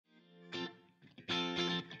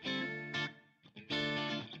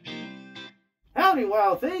Howdy,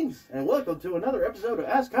 wild things, and welcome to another episode of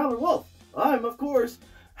Ask Howler Wolf. I'm, of course,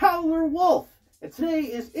 Howler Wolf, and today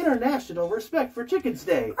is International Respect for Chickens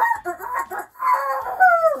Day.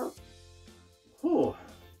 Whew.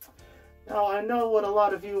 Now, I know what a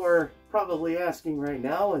lot of you are probably asking right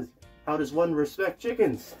now is, how does one respect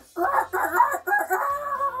chickens?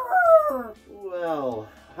 Well,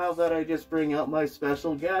 how about I just bring out my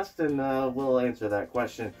special guest and we'll answer that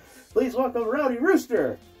question. Please welcome Rowdy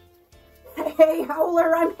Rooster. Hey,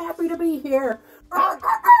 Howler, I'm happy to be here.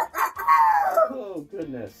 Oh,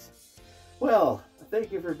 goodness. Well,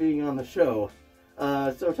 thank you for being on the show.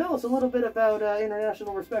 So tell us a little bit about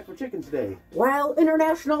International Respect for Chickens Day. Well,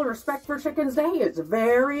 International Respect for Chickens Day is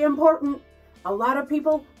very important. A lot of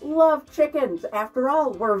people love chickens. After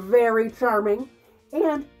all, we're very charming.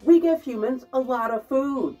 And we give humans a lot of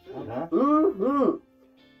food.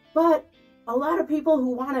 But a lot of people who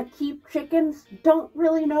want to keep chickens don't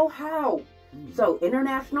really know how. So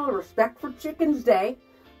International Respect for Chickens Day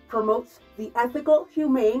promotes the ethical,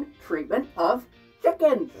 humane treatment of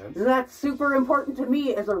chickens. Yes. That's super important to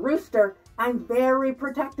me as a rooster. I'm very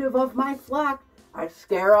protective of my flock. I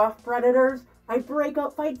scare off predators. I break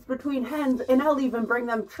up fights between hens, and I'll even bring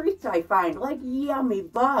them treats I find, like yummy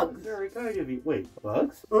bugs. Very kind of you. Wait,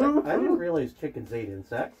 bugs? I didn't realize chickens ate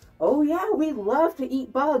insects. Oh yeah, we love to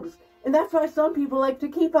eat bugs. And that's why some people like to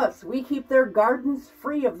keep us. We keep their gardens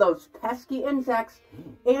free of those pesky insects.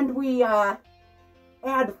 And we, add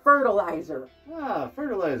fertilizer. Ah,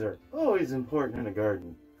 fertilizer. Always important in a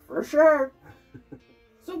garden. For sure.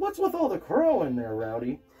 So what's with all the crow in there,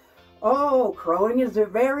 Rowdy? Oh, crowing is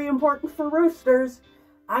very important for roosters.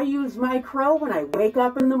 I use my crow when I wake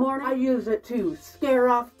up in the morning. I use it to scare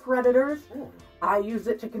off predators. I use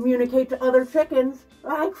it to communicate to other chickens.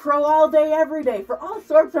 I crow all day, every day, for all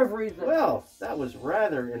sorts of reasons. Well, that was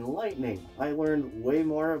rather enlightening. I learned way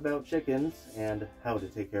more about chickens and how to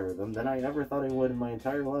take care of them than I ever thought I would in my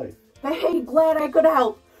entire life. Hey, glad I could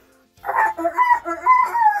help. I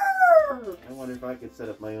wonder if I could set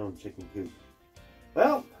up my own chicken coop.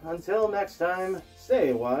 Well, until next time,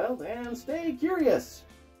 stay wild and stay curious.